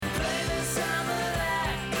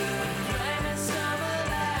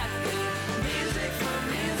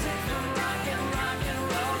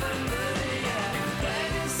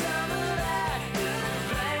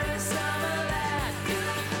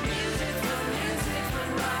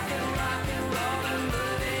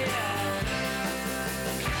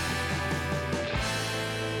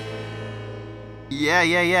Yeah.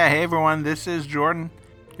 Hey, everyone, this is Jordan.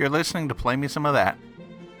 You're listening to Play Me Some of That,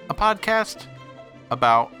 a podcast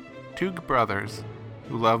about two brothers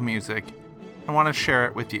who love music and want to share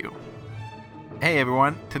it with you. Hey,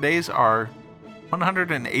 everyone, today's our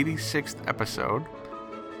 186th episode,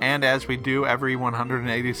 and as we do every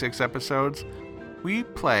 186 episodes, we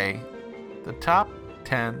play the top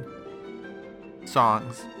 10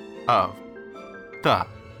 songs of the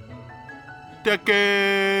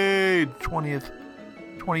decade.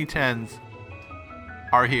 2010s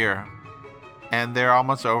are here, and they're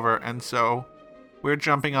almost over, and so we're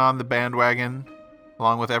jumping on the bandwagon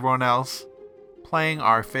along with everyone else, playing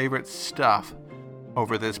our favorite stuff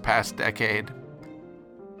over this past decade.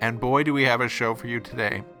 And boy, do we have a show for you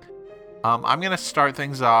today. I'm going to start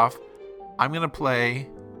things off. I'm going to play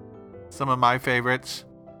some of my favorites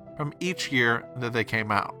from each year that they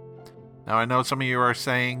came out. Now, I know some of you are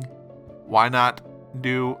saying, why not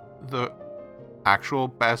do the actual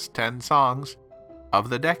best 10 songs of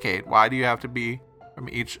the decade? Why do you have to be from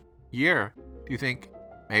each year? Do you think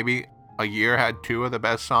maybe a year had two of the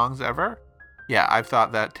best songs ever? Yeah, I've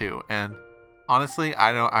thought that too. And honestly,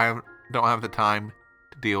 I don't have the time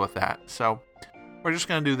to deal with that. So we're just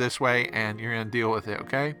going to do this way, and you're going to deal with it,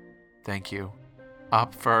 okay? Thank you.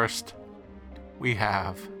 Up first, we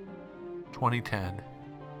have 2010.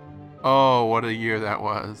 Oh, what a year that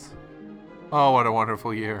was. Oh, what a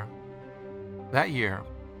wonderful year. That year,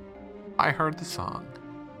 I heard the song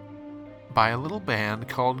by a little band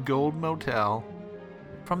called Gold Motel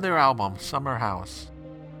from their album Summer House,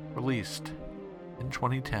 released in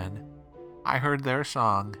 2010. I heard their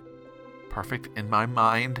song, Perfect in My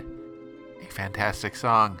Mind, a fantastic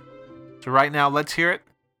song. So right now, let's hear it.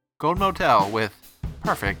 Gold Motel with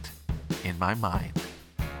Perfect in My Mind.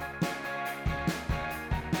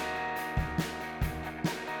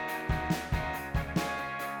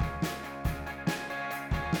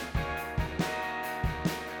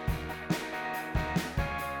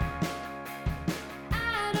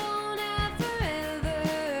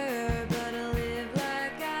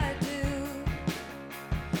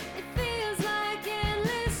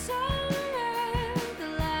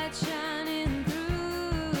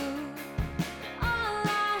 All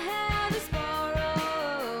I have is borrowed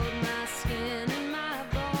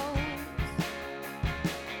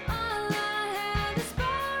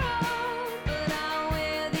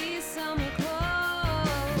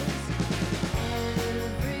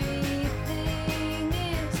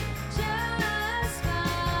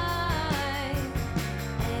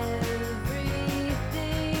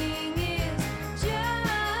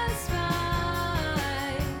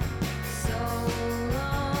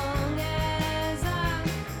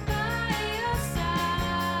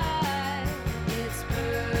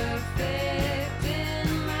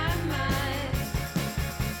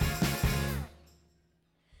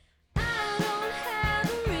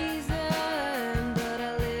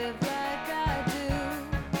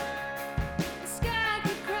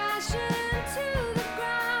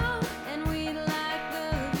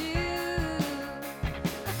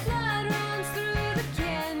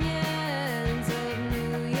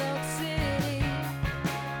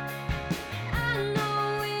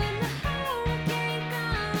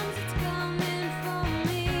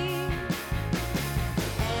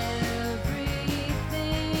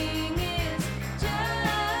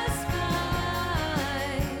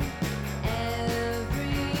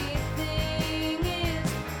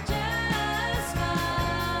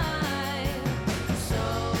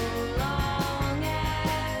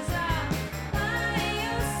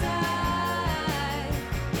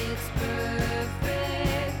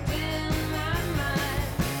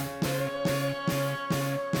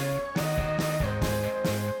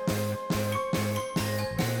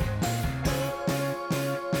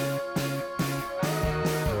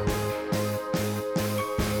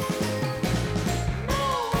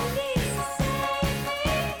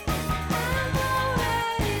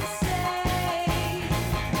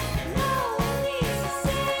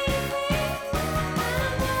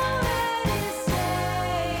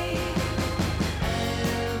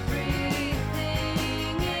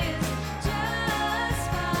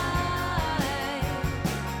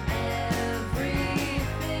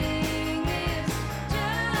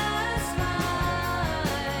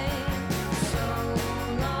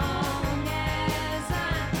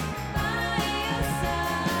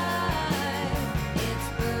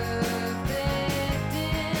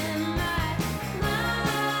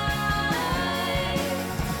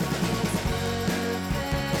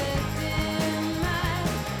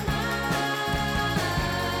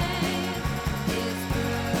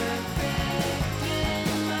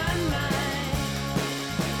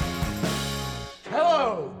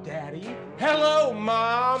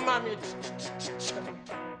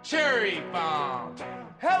cherry bomb.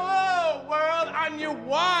 Hello, world. I'm your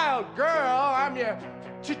wild girl. I'm your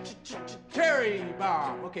cherry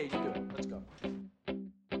bomb. Okay, you do it. Let's go.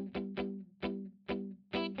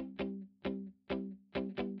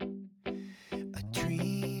 A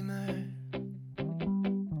dreamer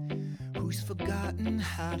who's forgotten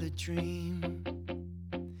how to dream.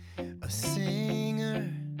 A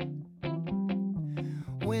singer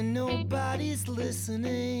when nobody's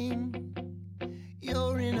listening.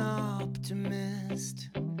 You're an optimist.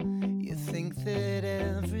 You think that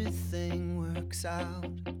everything works out.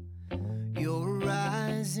 You're a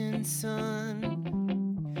rising sun,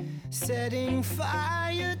 setting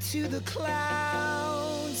fire to the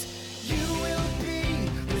clouds. You will be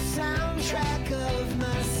the soundtrack of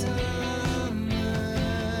my summer.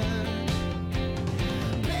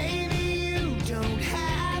 Baby, you don't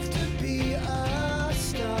have to be a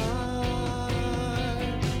star.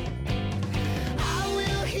 I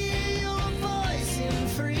will hear your voice in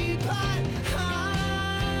three-part harmony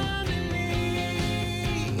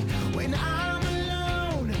when I'm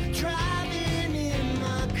alone driving in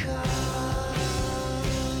my car.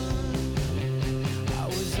 I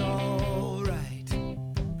was alright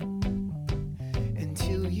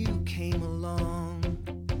until you came along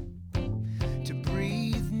to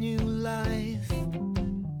breathe new life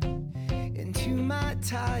into my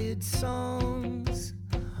tired songs.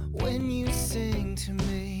 When you sing to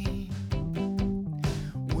me,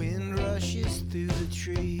 wind rushes through the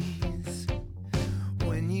trees.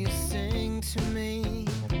 When you sing to me,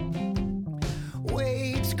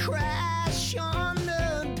 waves crash on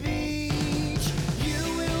the beach. You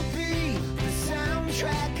will be the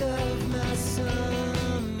soundtrack of my summer.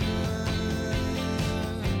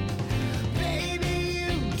 Baby,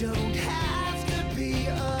 you don't have to be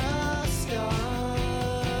a star.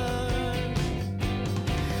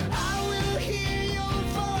 I will hear your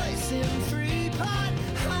voice in three-part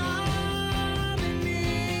harmony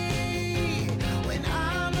when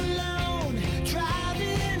I'm alone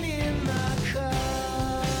driving in my car.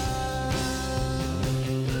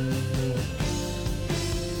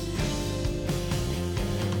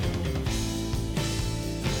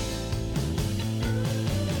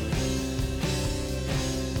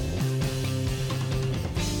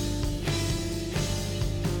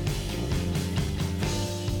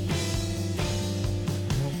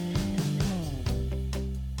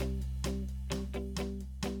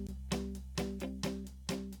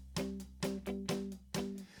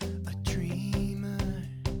 A dreamer,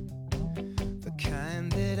 the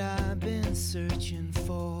kind that I've been searching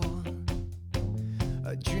for.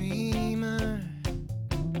 A dreamer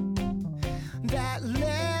that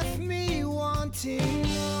left me wanting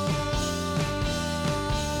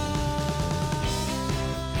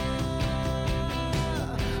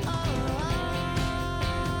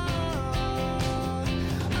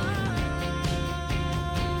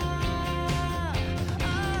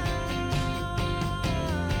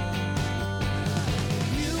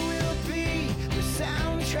You will be the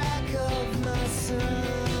soundtrack of my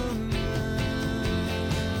summer.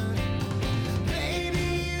 Baby,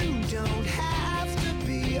 you don't have to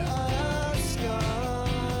be a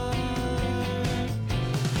star.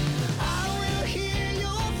 I will hear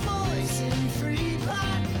your voice in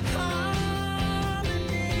three-part harmony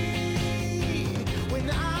when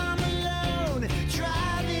I'm alone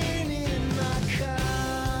driving in my car.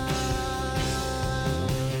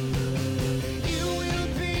 You will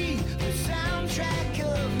be the soundtrack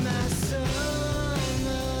of my summer.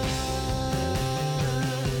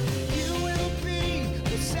 You will be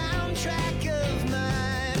the soundtrack of my.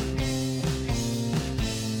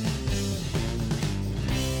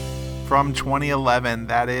 From 2011,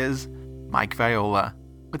 that is Mike Viola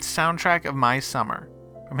with Soundtrack of My Summer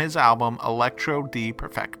from his album Electro di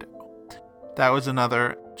Perfecto. That was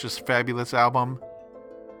another just fabulous album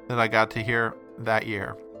that I got to hear that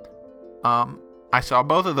year. I saw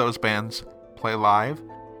both of those bands play live.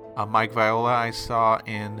 Mike Viola I saw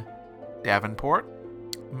in Davenport,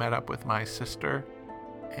 met up with my sister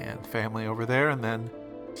and family over there, and then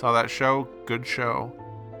saw that show. Good show.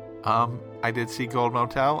 I did see Gold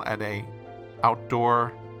Motel at a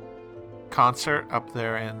outdoor concert up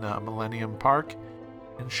there in Millennium Park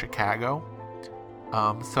in Chicago.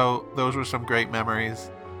 So those were some great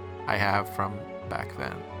memories I have from back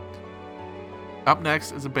then. Up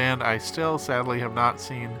next is a band I still sadly have not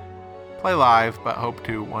seen play live, but hope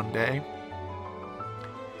to one day.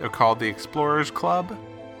 They're called the Explorers Club,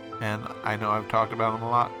 and I know I've talked about them a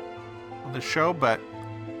lot on the show, but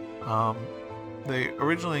they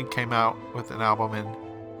originally came out with an album in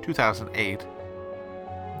 2008.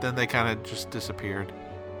 Then they kind of just disappeared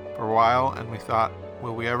for a while, and we thought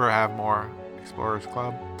will we ever have more Explorers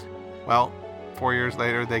Club? Well, 4 years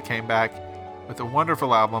later, they came back with a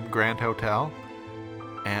wonderful album, Grand Hotel,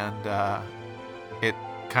 and it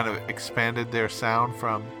kind of expanded their sound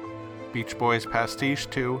from Beach Boys pastiche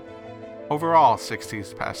to overall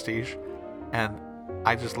 60s pastiche, and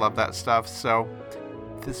I just love that stuff. So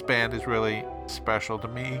this band is really special to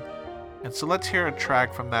me, and so let's hear a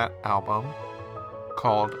track from that album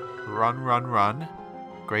called Run Run Run.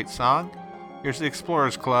 Great song. Here's the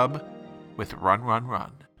Explorers Club with Run Run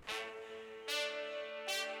Run.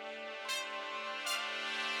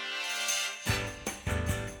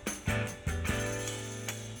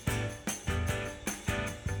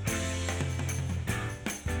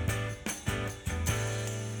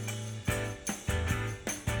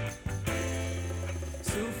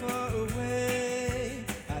 So far away,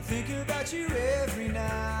 I think about you every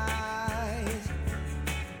night.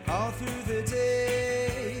 All through the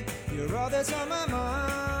day, you're all that's on my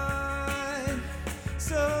mind.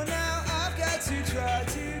 So now I've got to try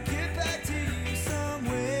to get back to you some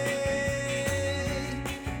way.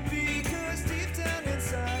 Because deep down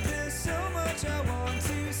inside there's so much I want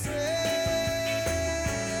to say.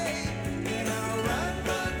 And I'll run,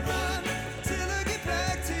 run, run till I get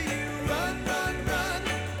back to you. Run, run, run,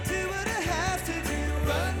 do what I have to do.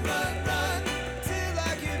 Run, run, run till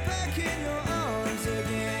I get back in your arms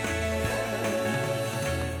again.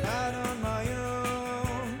 Out on my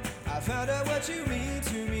own, I found out what you mean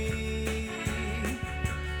to me.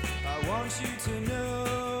 I want you to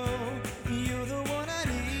know you're the one I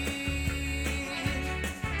need.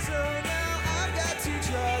 So now I've got to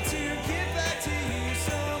try to get back to you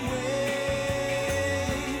some way.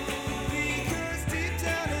 Because deep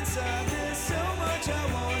down inside there's so much I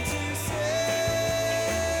want to say.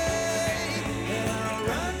 And I'll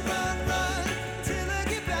run, run, run till I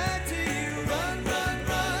get back to you. Run, run,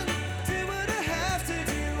 run, do what I have to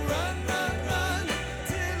do. Run, run, run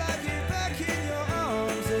till I get back in your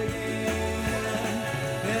arms again.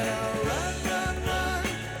 And I'll run, run, run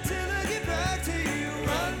till I get back to you.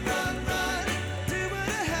 Run, run, run, do what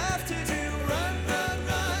I have to do. Run, run,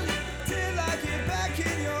 run till I get back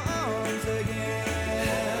in your arms again.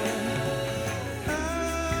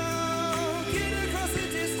 I'll get across the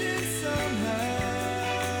distance somehow.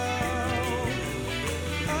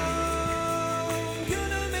 I'm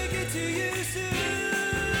gonna make it to you soon.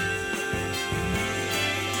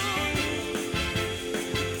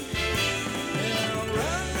 And I'll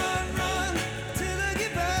run, run, run till I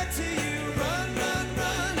get back to you. Run, run,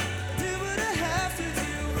 run, do what I have to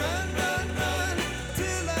do. Run, run, run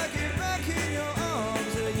till I get back in your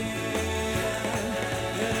arms again.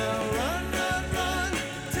 And I'll run, run, run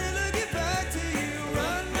till I get back to you.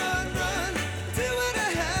 Run, run, run, do what I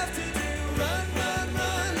have to do. Run, run,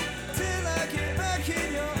 run till I get back in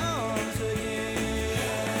your arms again.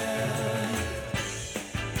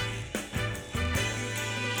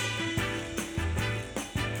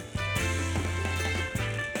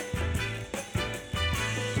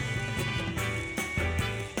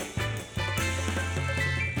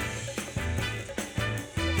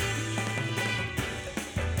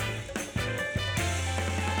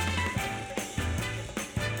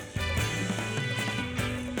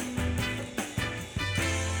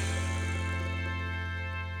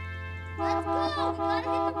 Let's go! Gotta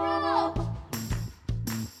hit the road!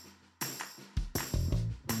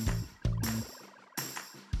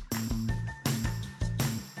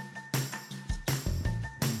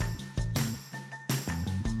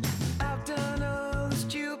 I've done all the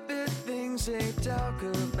stupid things they talk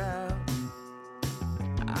about.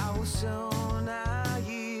 I was so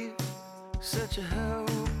naive, such a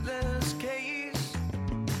hopeless case.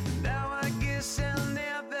 Now I guess they'll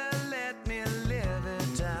never let me live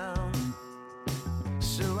it down.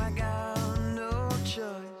 So I got no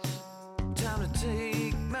choice, time to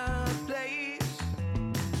take my place.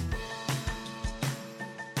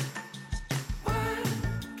 Why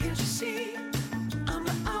can't you see I'm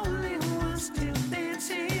the only one still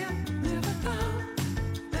dancing? Never thought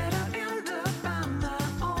that I'd end up on my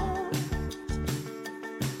own.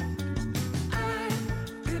 I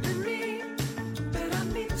could be me, but I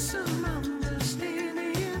need some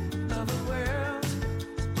understanding of a world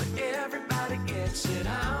where everybody gets it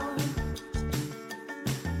on.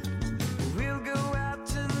 We'll go out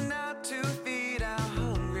tonight to feed our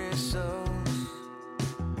hungry souls.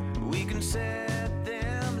 We can set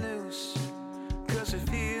them loose, 'cause it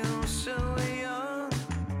feels so young.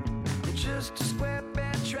 Just a square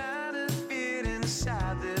peg trying to fit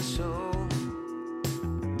inside this hole.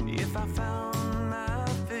 If I found my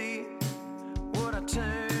feet, would I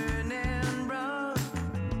turn and run?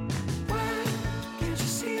 Why can't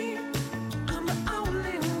you see I'm the only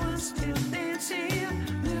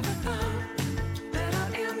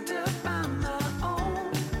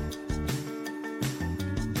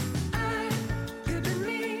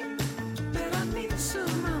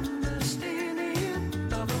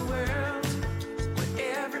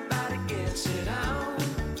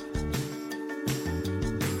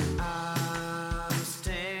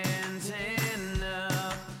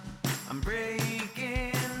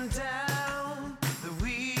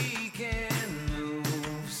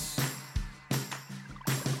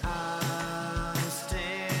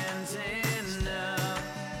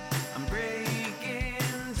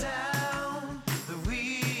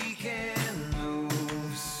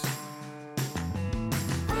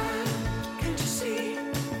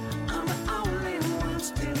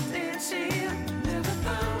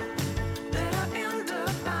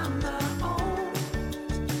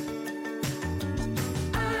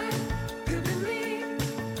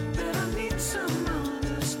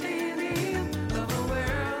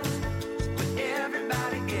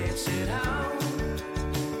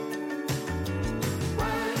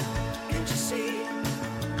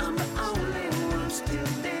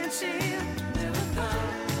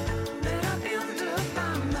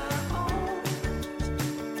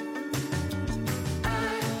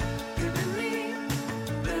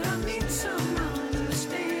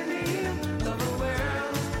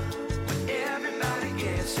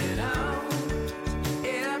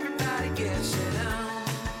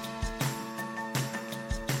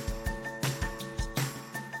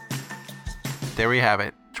there we have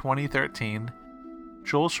it, 2013.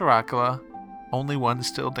 Joel Sarakula, Only One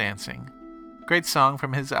Still Dancing. Great song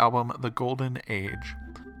from his album The Golden Age.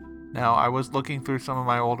 Now, I was looking through some of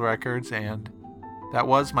my old records, and that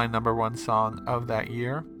was my number one song of that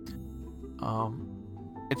year.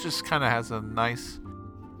 It just kind of has a nice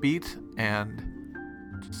beat and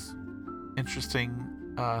just interesting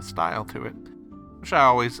style to it, which I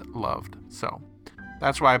always loved. So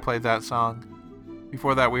that's why I played that song.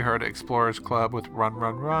 Before that, we heard Explorers Club with Run,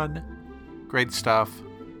 Run, Run. Great stuff.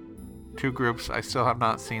 Two groups I still have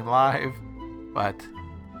not seen live, but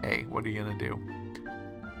hey, what are you going to do?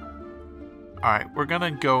 Alright, we're going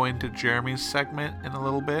to go into Jeremy's segment in a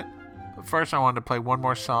little bit. But first, I wanted to play one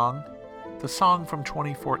more song. The song from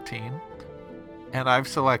 2014. And I've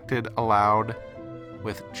selected Aloud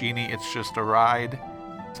with Jeanne, It's Just a Ride.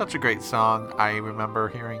 Such a great song. I remember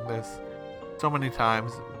hearing this so many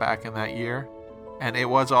times back in that year. And it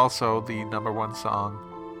was also the number one song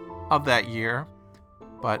of that year.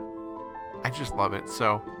 But I just love it.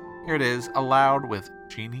 So here it is, Aloud with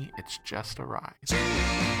Jeanne, It's Just a Ride.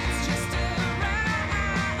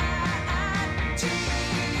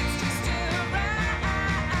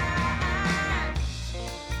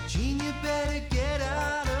 Jeanne, you better get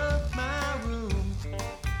out of my room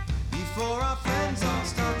before our friends all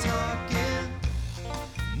start talking.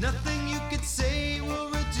 Nothing you could say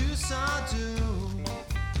will reduce our doom.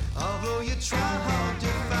 Although you try hard to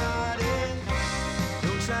fight it,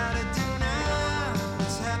 don't try to deny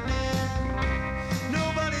what's happening.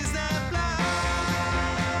 Nobody's that blind.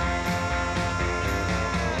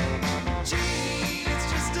 Jeanne, it's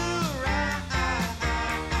just a ride.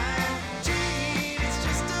 Jeanne, it's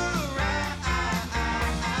just a ride.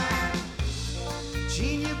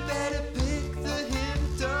 Jeanne, you better pick the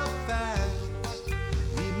hint up fast.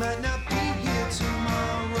 We might not be here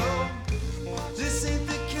tomorrow. This ain't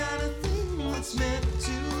the kind of thing that's meant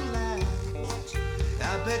to last. I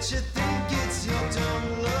bet you think it's your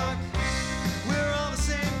dumb luck. We're all the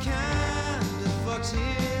same kind of fucks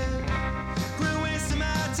here. Quit wasting my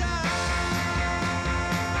time.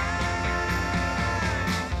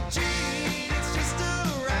 Jeanne, it's just a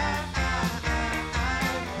ride.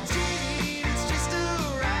 Jeanne, it's just a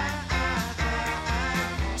ride.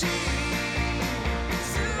 Jeanne,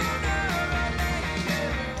 sooner or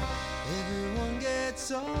later, everyone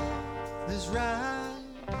gets off this ride.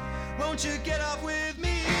 Won't you get off with me?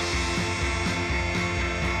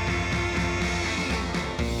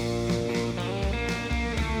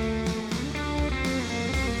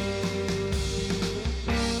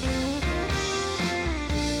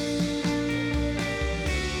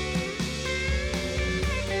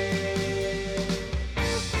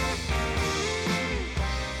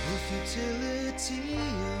 The futility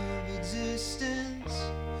of existence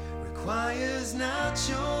requires not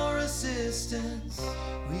your assistance.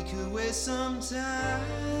 We could waste some time.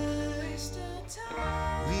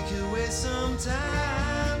 We could waste some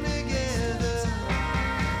time together.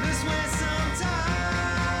 Let's waste some time.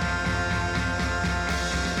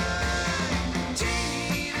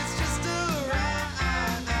 Jeanne, it's just a ride.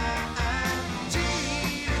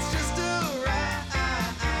 Jeanne, it's just a ride.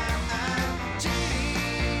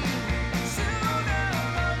 Jeanne, sooner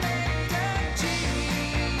or later.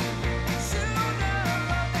 Jeanne, sooner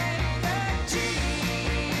or later.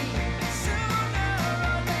 Jeanne, sooner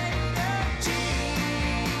or later. Jeanne.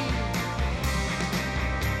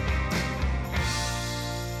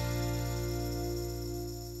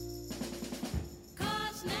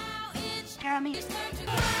 Cause now it's Jeremy.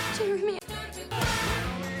 Jeremy.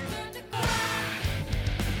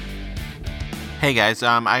 Hey guys,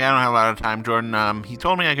 I don't have a lot of time. Jordan, he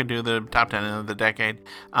told me I could do the top 10 of the decade,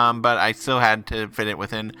 but I still had to fit it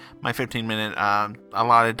within my 15-minute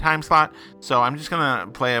allotted time slot. So I'm just gonna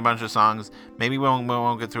play a bunch of songs. Maybe we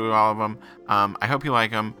won't get through all of them. I hope you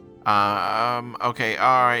like them. Okay,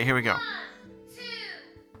 all right, here we go.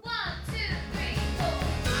 1, 2, 3, 4.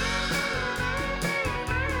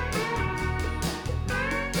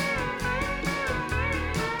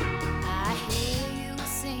 I hear you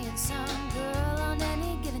seeing some girl on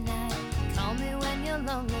any given night. Call me when you're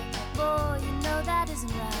lonely. Boy, you know that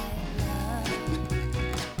isn't right. Love.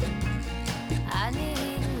 I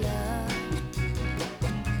need love.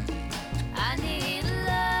 I need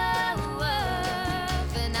love,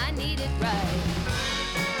 and I need it right.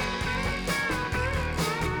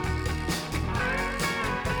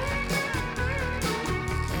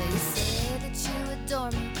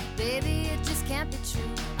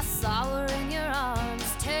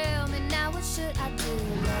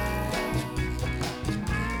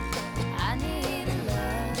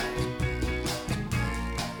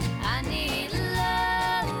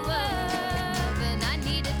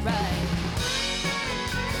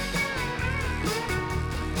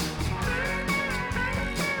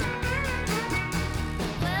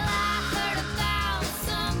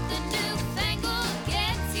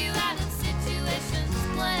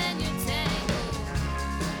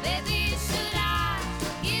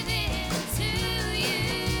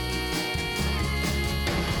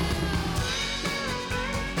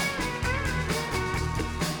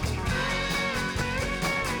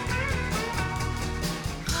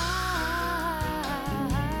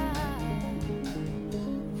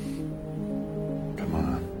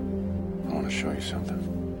 something.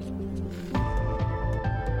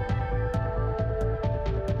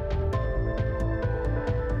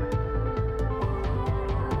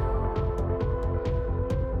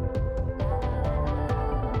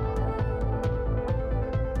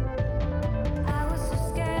 I was so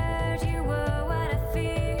scared you were what I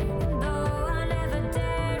feared. And though I never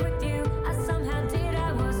dared with you, I somehow did.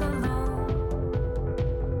 I was alone.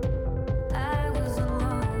 I was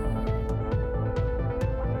alone.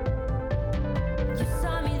 You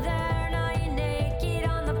saw me there, now you're naked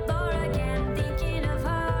on the floor again, thinking of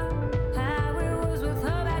her, how it was with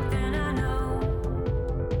her back then. I know.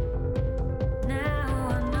 Now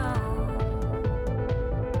I know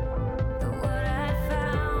that what I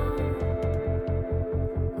found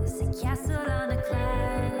was a castle on a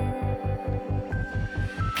cloud.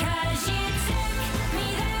 'Cause you took me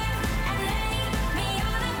there and laid me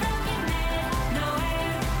on a broken bed,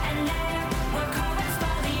 nowhere and there were cobwebs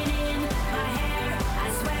falling in my hair. I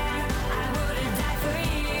swear I would've died for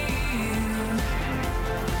you,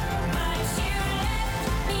 but you left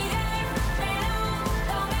me there, and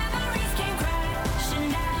all the memories came crashing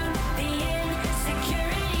down. The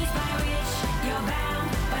insecurities by which you're bound,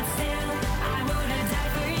 but still I would've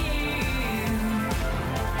died for you.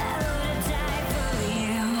 I would've died for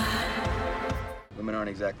you. Women aren't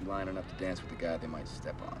exactly lining up to dance with the guy they might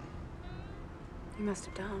step on. You must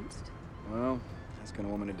have danced. Well, asking a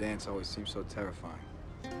woman to dance always seems so terrifying.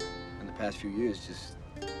 In the past few years, just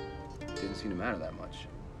didn't seem to matter that much.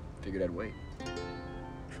 Figured I'd wait.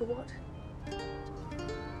 For what?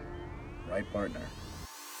 Right partner.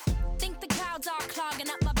 Think the clouds are clogging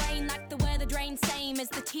up my brain like the weather drain, same as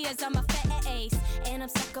the tears on my face. And I'm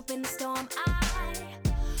stuck up in the storm.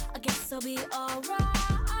 I guess I'll be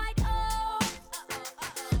alright. Oh.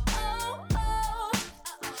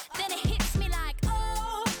 Then it hits me like,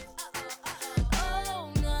 oh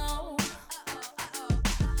no.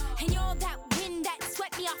 And you're that wind that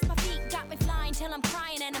swept me off my feet, got me flying till I'm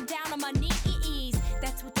crying and I'm down on my knees.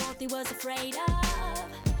 That's what Dorothy was afraid of,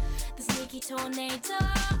 the sneaky tornado.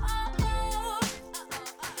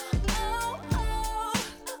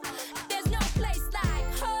 There's no place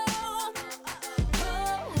like home.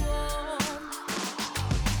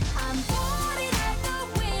 I'm boarding at the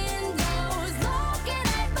windows, looking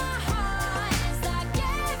at my heart. It's like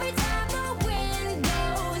every time the wind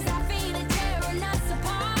blows, I feel it tearing us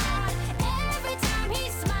apart. Every time he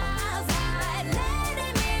smiles, I let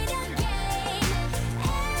him in again.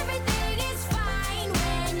 Everything is fine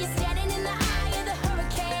when you're standing in the eye of the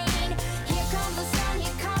hurricane. Here comes the sun,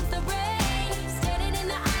 here comes the rain. Standing in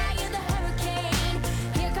the eye of the hurricane.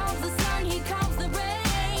 Here comes the sun, here comes the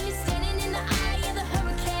rain. Standing in the eye of the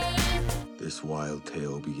hurricane. This wild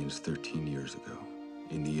tale begins 13 years ago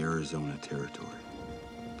in the Arizona territory,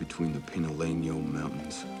 between the Pinaleño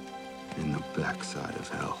Mountains and the backside of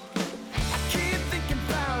hell. Keep thinking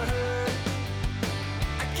about her.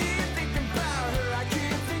 I keep thinking about her. I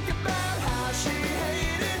keep thinking about how she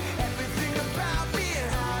hated everything about me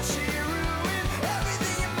and how she ruined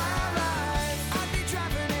everything in my life. I'd be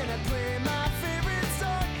driving and I'd play my favorite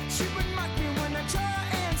song. She would mock me when I try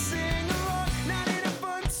and sing along. Not in a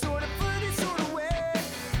fun sort of flirty sort of way,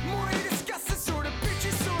 more a disgusting sort of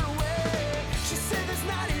bitchy sort of way. She said there's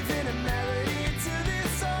not even a melody to this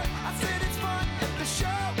song. I said it's fun at the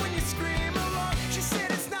show when you scream.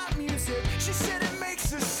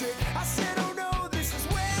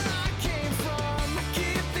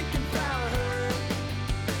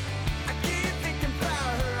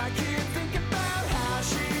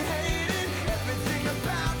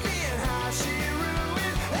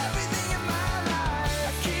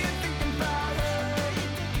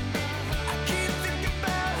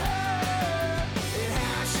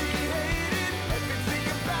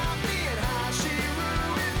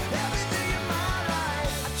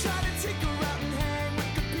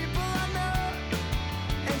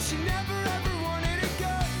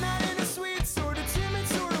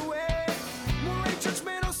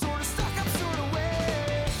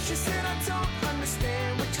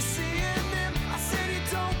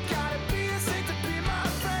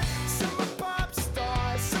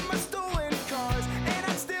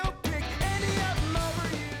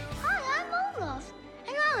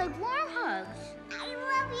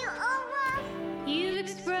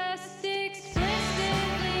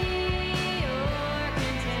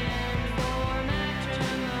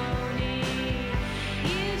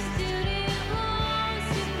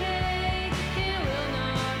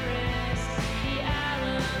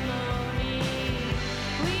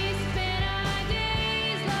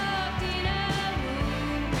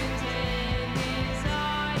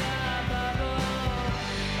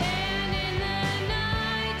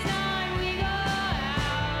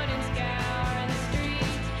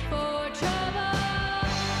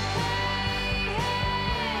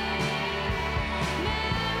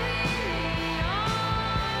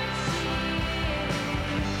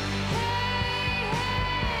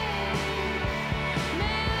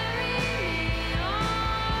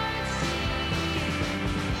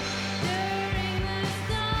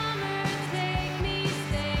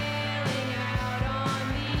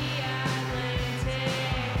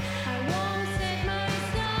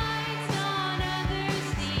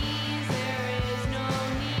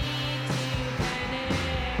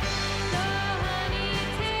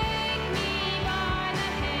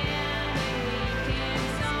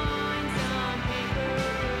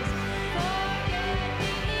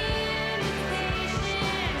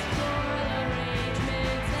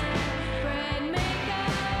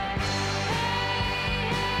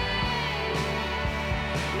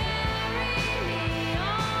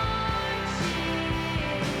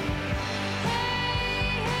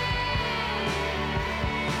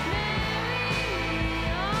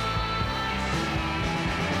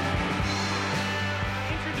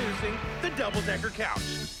 double-decker couch,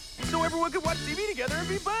 so everyone could watch TV together and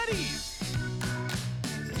be buddies.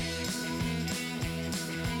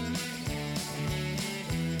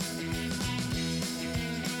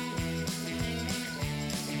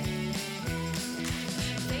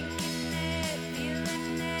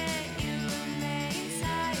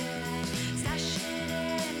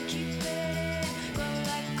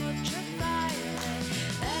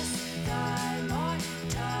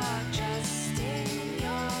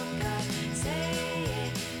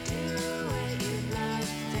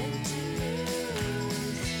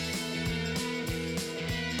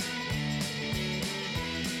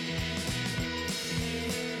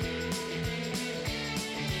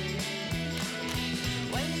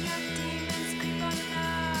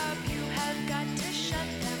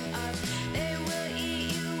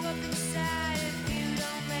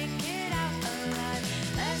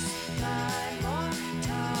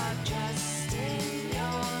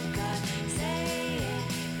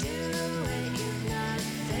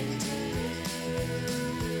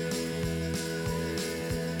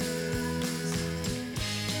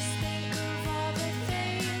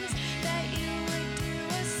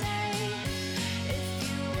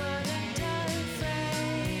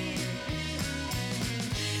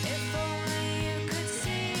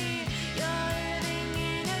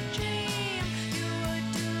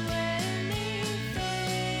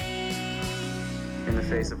 In the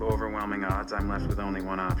face of overwhelming odds, I'm left with only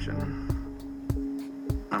one option.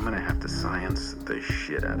 I'm gonna have to science the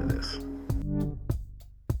shit out of this.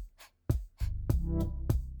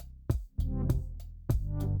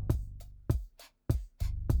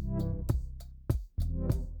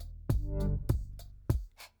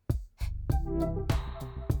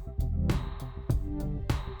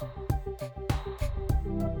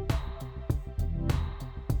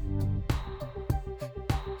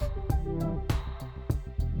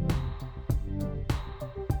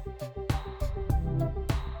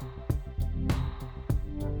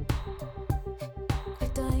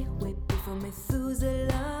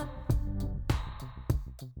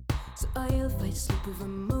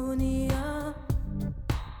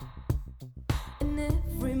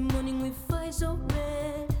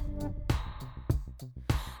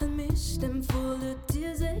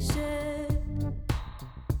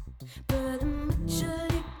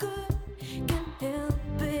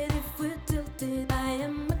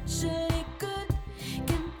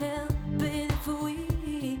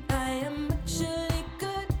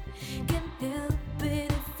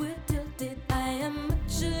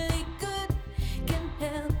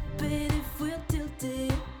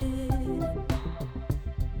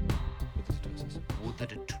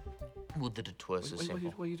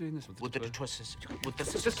 Why are you doing this with the Would that it was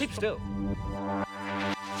Just keep still.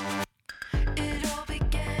 It all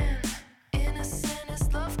began innocent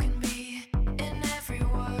as love can be. In every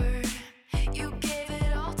word, you gave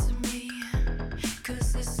it all to me.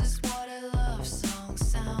 'Cause this is what a love song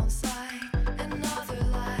sounds like. Another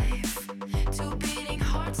life, two beating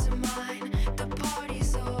hearts of mine. The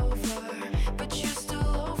party's over, but you're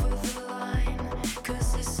still over the line.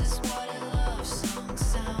 'Cause this is what a love song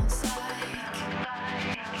sounds like.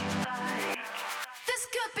 This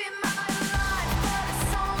could be my life, but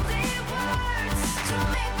it's only words to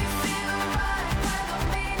make me feel right when the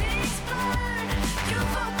meaning's blurred.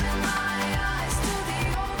 You've opened my eyes to the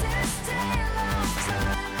oldest tale of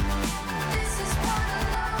time. This is what a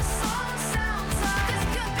love song sounds like. This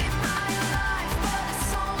could be my life, but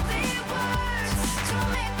it's only words to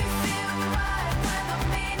make me feel right when the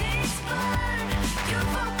meaning's blurred.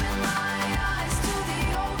 You've opened my eyes to the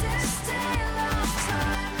oldest tale of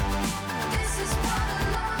time. This is what a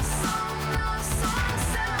love song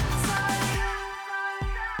sounds like.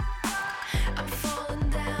 I'm falling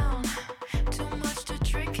down, too much to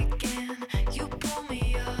drink again. You pull me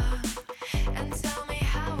up and tell me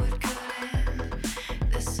how it could end.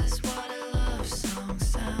 This is what a love song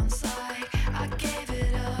sounds like. I gave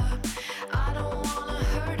it up, I don't wanna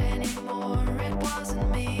hurt anymore. It wasn't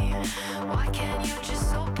me, why can't you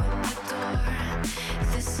just open the door?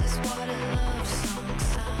 This is what a love song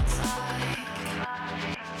sounds like.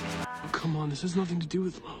 Come on, this has nothing to do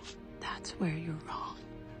with love. That's where you're wrong.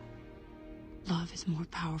 Love is more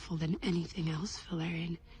powerful than anything else,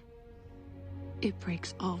 Valerian. It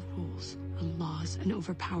breaks all rules and laws and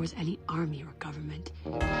overpowers any army or government.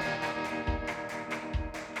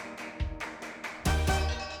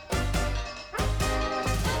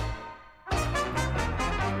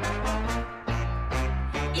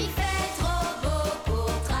 Il fait trop beau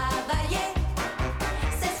pour travailler.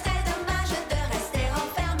 Ce serait dommage de rester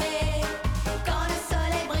enfermé. Quand le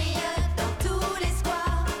soleil brille dans tous les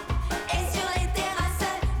squares et sur les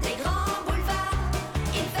terrasses des grands boulevards.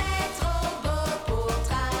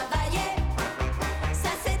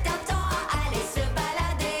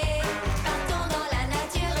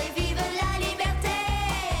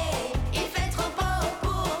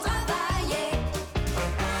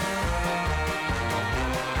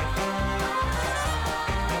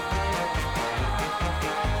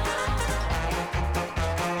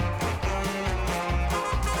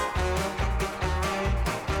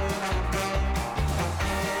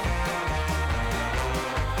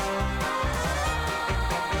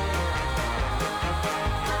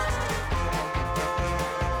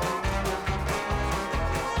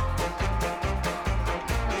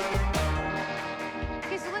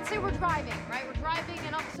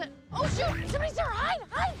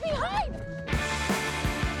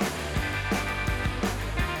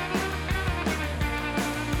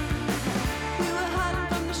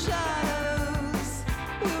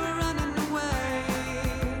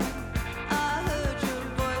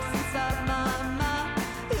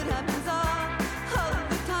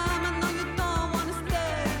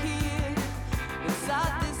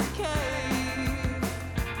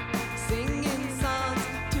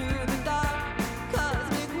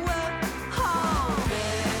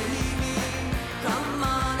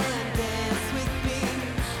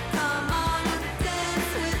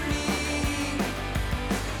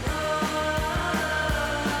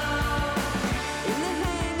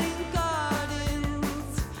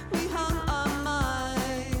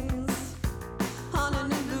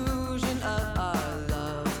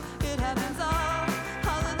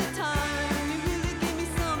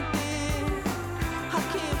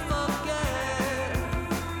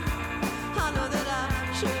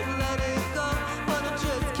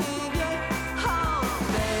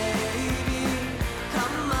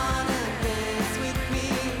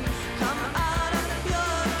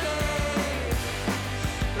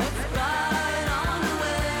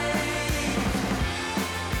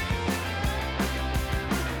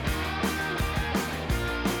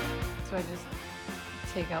 So I just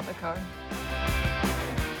take out the card.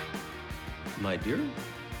 My dear,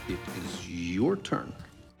 it is your turn.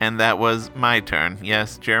 And that was my turn.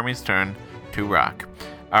 Yes, Jeremy's turn to rock.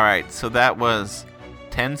 All right, so that was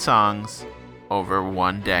 10 songs over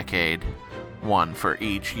 1 decade, one for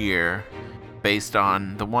each year, based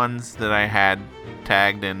on the ones that I had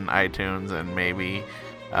tagged in iTunes and maybe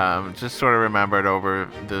just sort of remembered over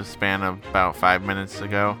the span of about 5 minutes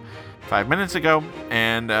ago,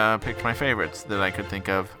 and picked my favorites that I could think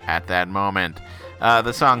of at that moment.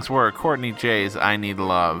 The songs were Courtney Jaye's I Need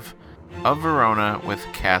Love, Of Verona with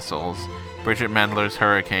Castles, Bridgit Mendler's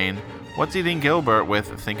Hurricane, What's Eating Gilbert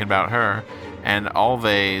with Thinkin' About Her, and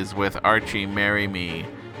Alvvays with Archie, Marry Me.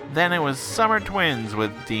 Then it was Summer Twins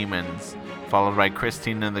with Demons, followed by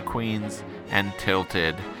Christine and the Queens and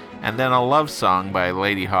Tilted, and then a love song by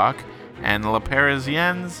Ladyhawke, and La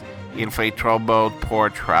Parisiennes, Il fait trop beau pour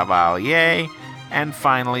travailler, and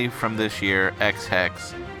finally from this year,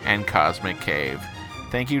 X-Hex and Cosmic Cave.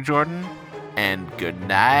 Thank you, Jordan, and good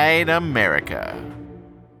night, America.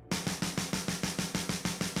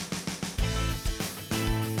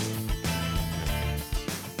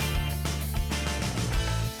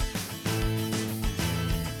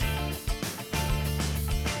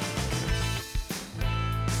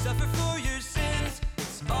 Suffer for your sins,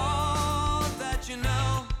 it's all that you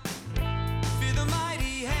know. Fear the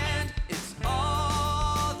mighty hand, it's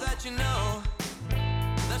all that you know.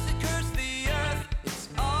 Thus it cursed the earth, it's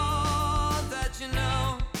all that you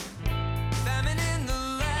know. Famine in the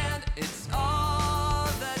land, it's all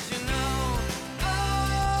that you know.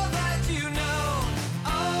 All that you know,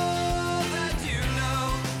 all that you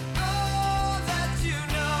know, all that you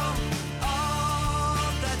know,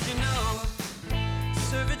 all that you know.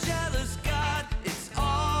 Serve a jealous God, it's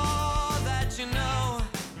all that you know.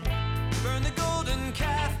 Burn the golden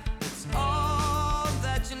calf, it's all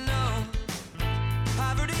that you know.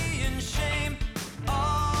 Poverty and shame,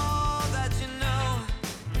 all that you know.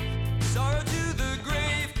 Sorrow to the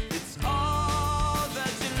grave, it's all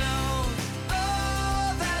that you know.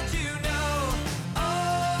 All that you know,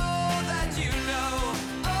 all that you know,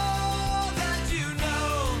 all that you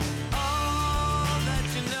know, all that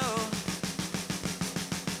you know.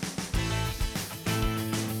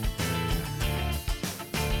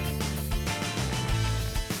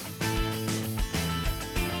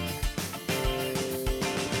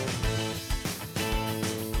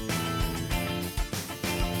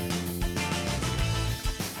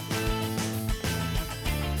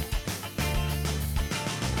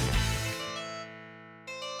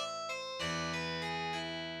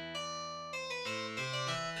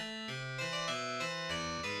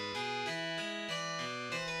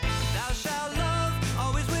 Thou shalt love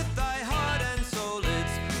always with thy heart and soul.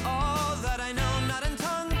 It's all that I know, not in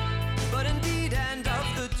tongue, but in deed and of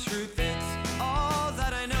the truth. It's all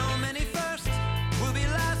that I know. Many first will be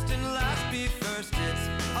last, and last be first. It's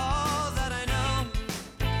all that I know,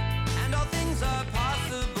 and all things are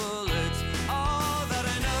possible. It's all that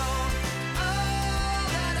I know. All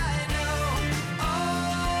that I know,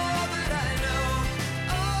 all that I know,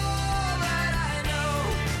 all that I know,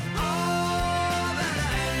 all that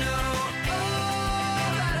I know, all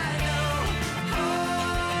that I know, all that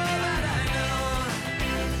I know,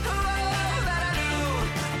 all that I know,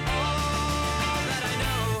 all that I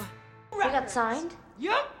know. You got signed?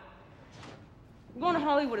 Yup! I'm going to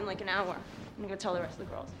Hollywood in like an hour. I'm gonna go tell the rest of the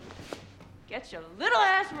girls. Get your little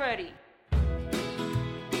ass ready.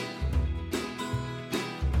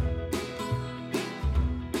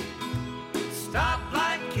 Stop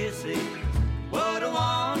like kissing, what I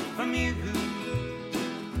want from you.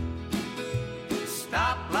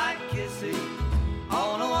 Stop like kissing,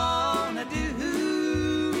 all I wanna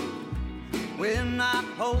do. When I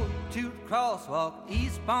pull to the crosswalk,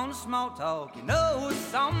 eastbound small talk, you know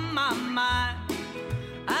what's on my mind.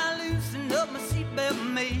 I loosened up my seatbelt,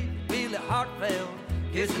 made really heartfelt,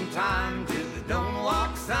 kissing time till the don't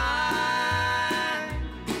walk sign.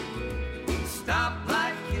 Stop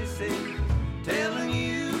like kissing, telling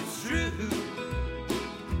you it's true.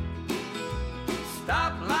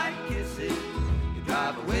 Stop like kissing, you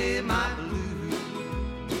drive away my blue.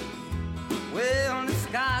 Well, the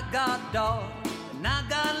sky got dark and I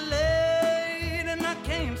got late and I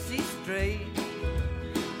can't see straight.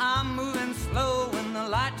 I'm moving slow when the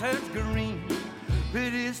light turns green.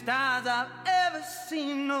 Prettiest eyes I've ever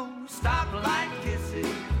seen. No, stop like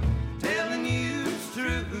kissing, telling you it's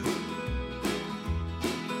true.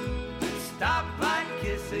 Stop like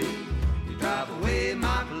kissing, you drive away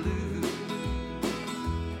my blue.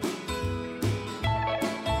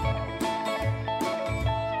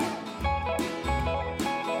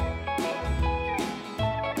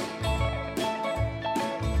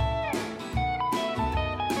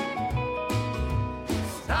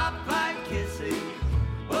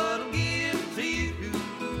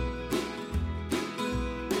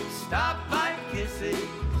 Stoplight kisses,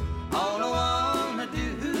 all I wanna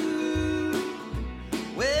do.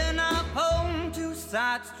 When I pull to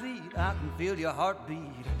side street, I can feel your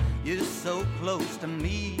heartbeat. You're so close to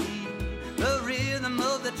me. The rhythm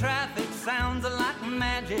of the traffic sounds like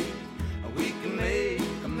magic. We can make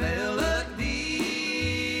a melody.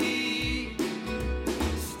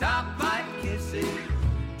 Stoplight kisses,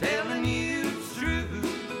 telling you it's true.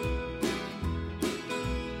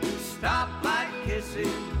 Stoplight kisses,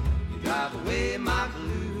 you drive away my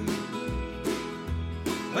blues.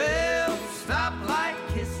 Well, stoplight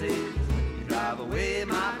kisses, you drive away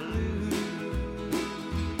my blues.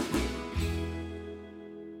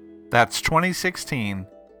 That's 2016,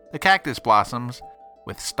 the Cactus Blossoms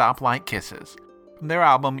with Stoplight Kisses from their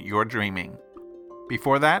album You're Dreaming.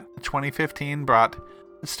 Before that, 2015 brought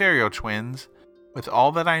the Stereo Twins with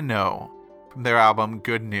All That I Know from their album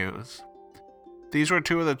Good News. These were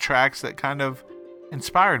two of the tracks that kind of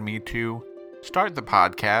inspired me to start the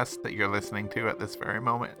podcast that you're listening to at this very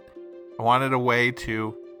moment. I wanted a way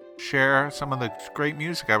to share some of the great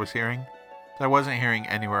music I was hearing that I wasn't hearing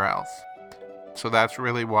anywhere else. So that's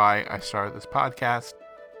really why I started this podcast.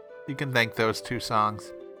 You can thank those two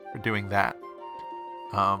songs for doing that.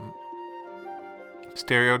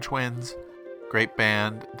 Stereo Twins, great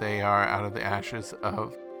band. They are out of the ashes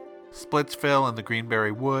of Splitsville and the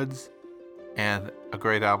Greenberry Woods, and a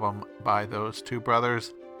great album by those two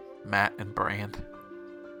brothers, Matt and Brant.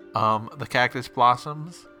 The Cactus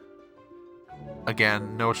Blossoms,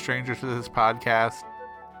 again, no stranger to this podcast,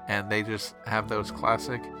 and they just have those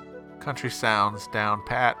classic country sounds down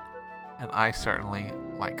pat, and I certainly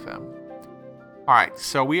like them. Alright,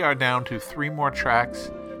 so we are down to 3 more tracks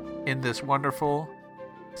in this wonderful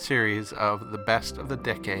series of the best of the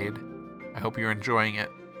decade. I hope you're enjoying it.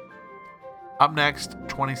 Up next,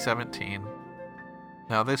 2017.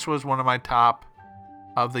 Now, this was one of my top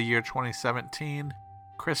of the year 2017.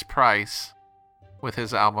 Chris Price with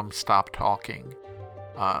his album Stop Talking.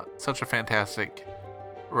 Such a fantastic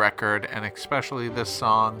record, and especially this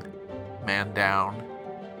song, Man Down.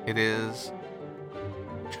 It is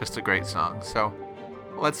just a great song. So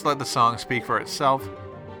let's let the song speak for itself.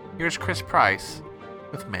 Here's Chris Price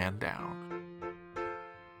with Man Down.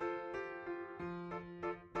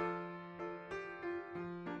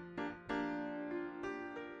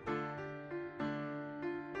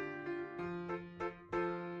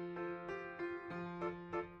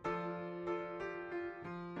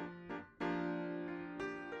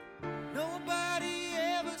 Nobody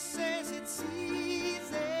ever says it's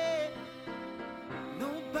easy.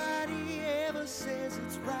 Nobody ever says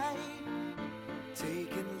it's right.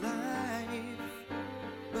 Taking life,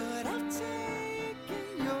 but I've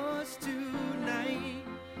taken yours tonight.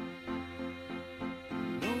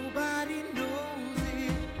 Nobody knows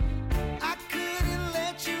it. I couldn't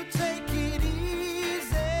let you take it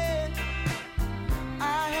easy.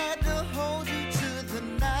 I had to hold you to the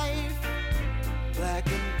knife, black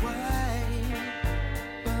and white.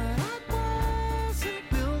 But I wasn't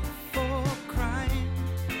built for crime.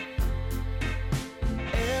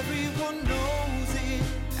 Everyone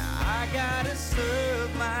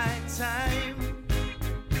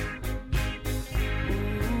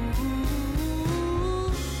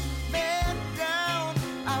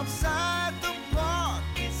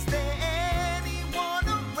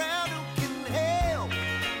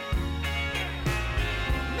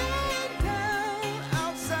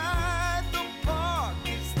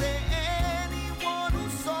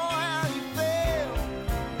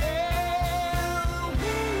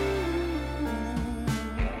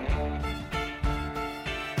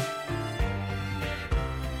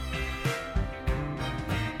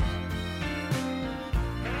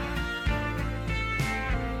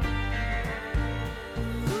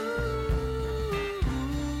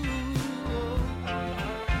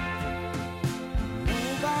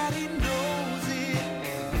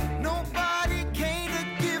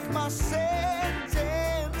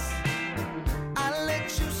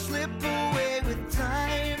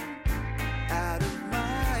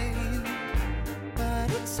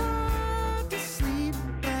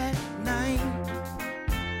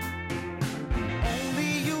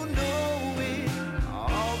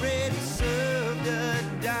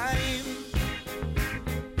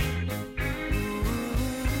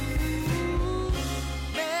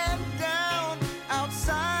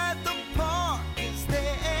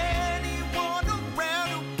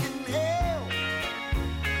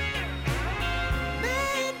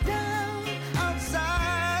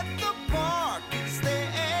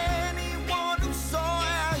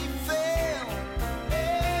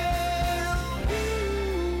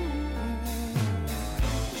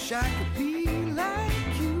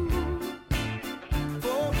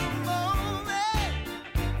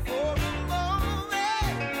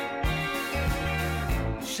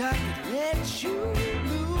wish I could let you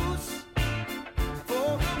loose for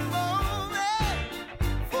a moment,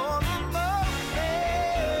 for a moment.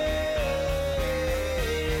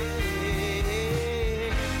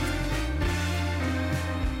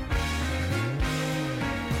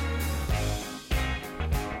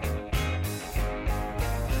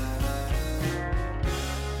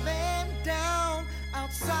 Man down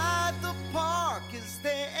outside the park, is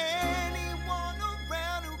there anyone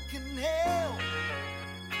around who can help?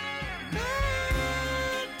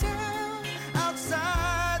 Man down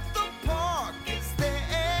outside the park, is there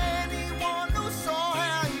anyone who saw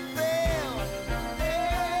how he felt?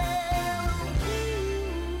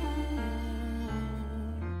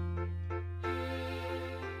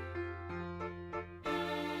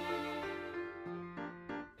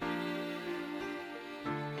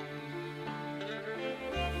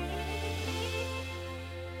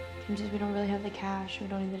 Tim says we don't really have the cash. We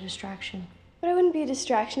don't need the distraction. But it wouldn't be a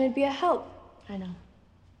distraction, it'd be a help. I know.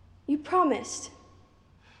 You promised.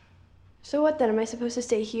 So what then? Am I supposed to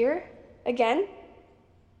stay here? Again?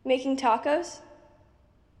 Making tacos?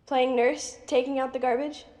 Playing nurse? Taking out the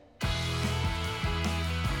garbage?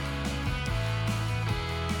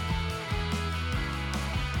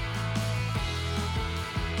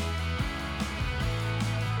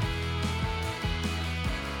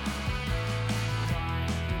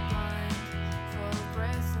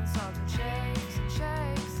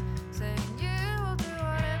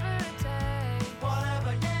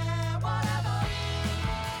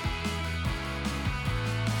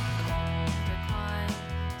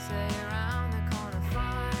 Say around the corner,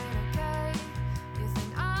 find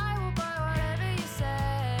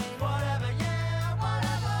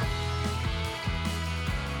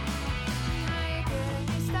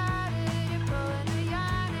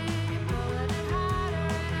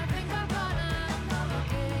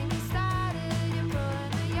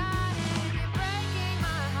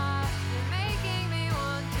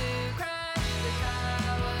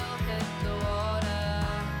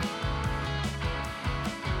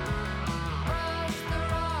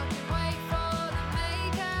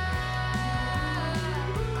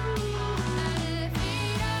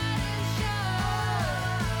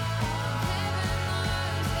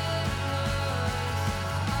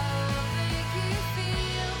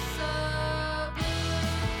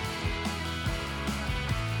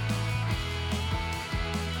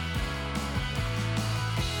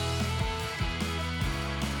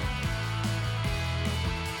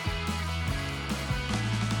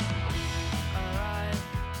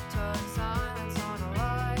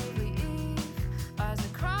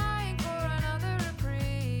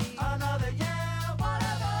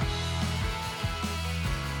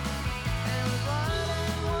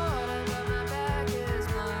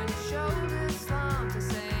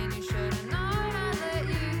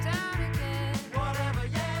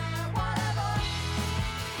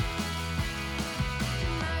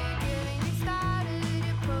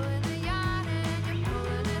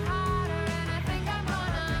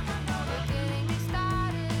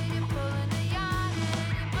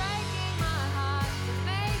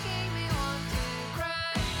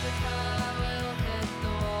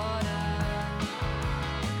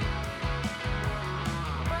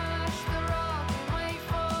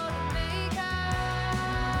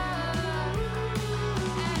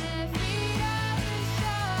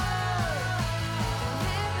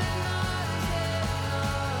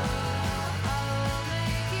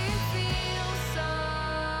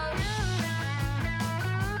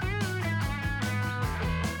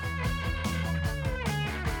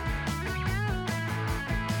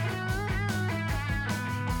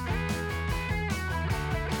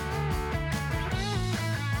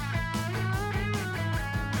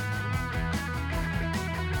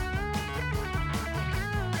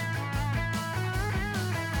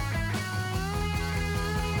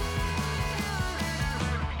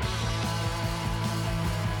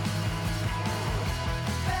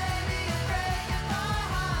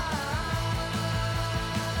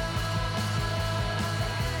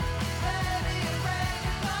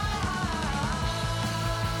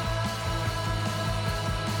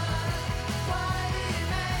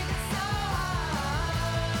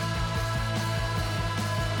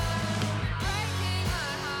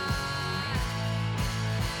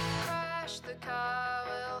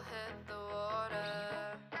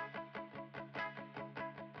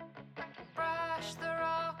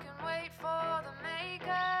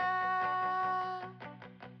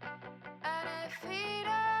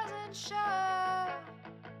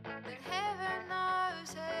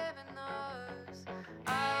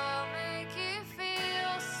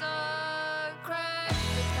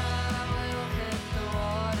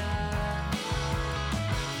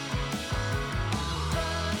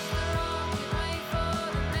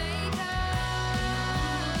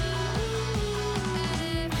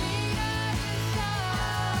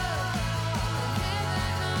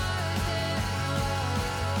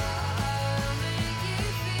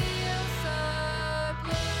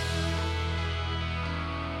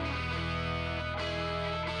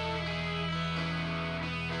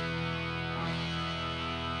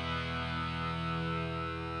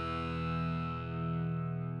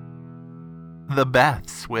the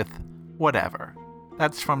Beths with Whatever.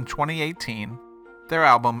 That's from 2018, their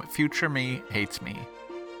album Future Me Hates Me.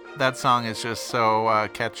 That song is just so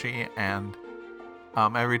catchy, and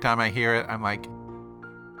every time I hear it, I'm like,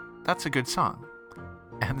 that's a good song.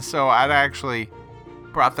 And so I'd actually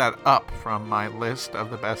brought that up from my list of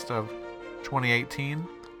the best of 2018.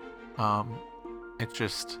 It's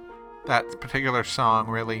just, that particular song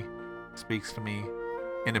really speaks to me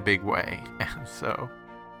in a big way. And so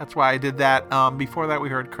that's why I did that. Before that, we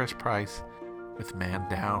heard Chris Price with Man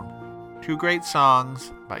Down. Two great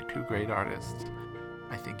songs by two great artists.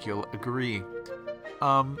 I think you'll agree.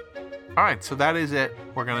 Alright, so that is it.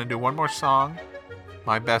 We're going to do one more song.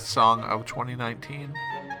 My best song of 2019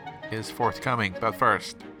 is forthcoming. But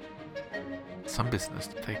first, some business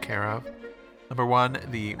to take care of. Number one,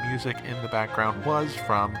 the music in the background was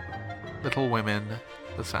from Little Women,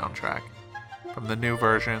 the soundtrack, from the new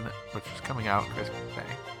version, which is coming out Christmas Day.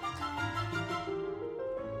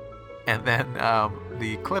 And then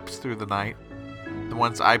the clips through the night, the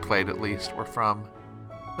ones I played at least, were from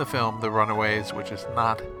the film The Runaways, which is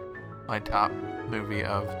not my top movie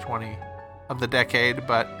of the decade,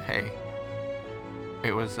 but hey,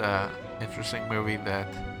 it was an interesting movie that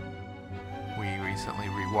we recently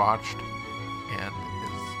rewatched and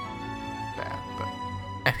is bad.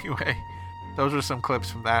 But anyway, those are some clips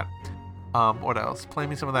from that. What else?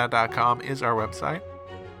 PlayMeSomeOfThat.com is our website.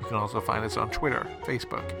 You can also find us on Twitter,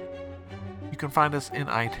 Facebook. You can find us in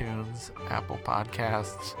iTunes, Apple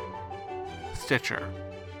Podcasts, Stitcher,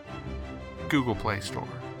 Google Play Store,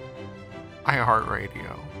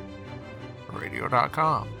 iHeartRadio,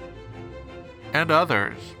 Radio.com, and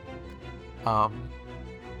others.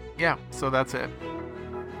 Yeah, so that's it.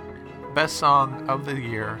 Best song of the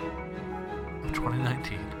year of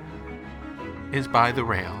 2019 is by The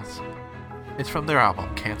Rails. It's from their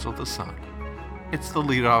album Cancel the Sun. It's the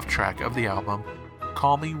lead-off track of the album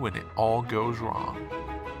Call Me When It All Goes Wrong.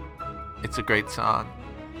 It's a great song.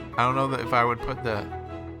 I don't know that if I would put the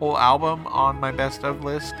whole album on my best of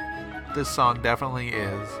list. This song definitely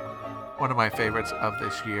is one of my favorites of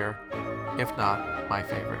this year, if not my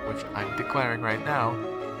favorite, which I'm declaring right now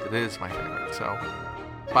that it is my favorite. So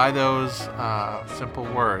by those simple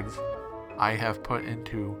words, I have put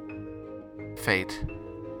into fate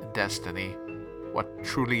and destiny what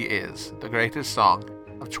truly is the greatest song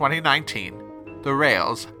of 2019, The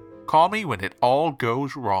Rails, Call Me When It All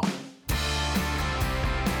Goes Wrong.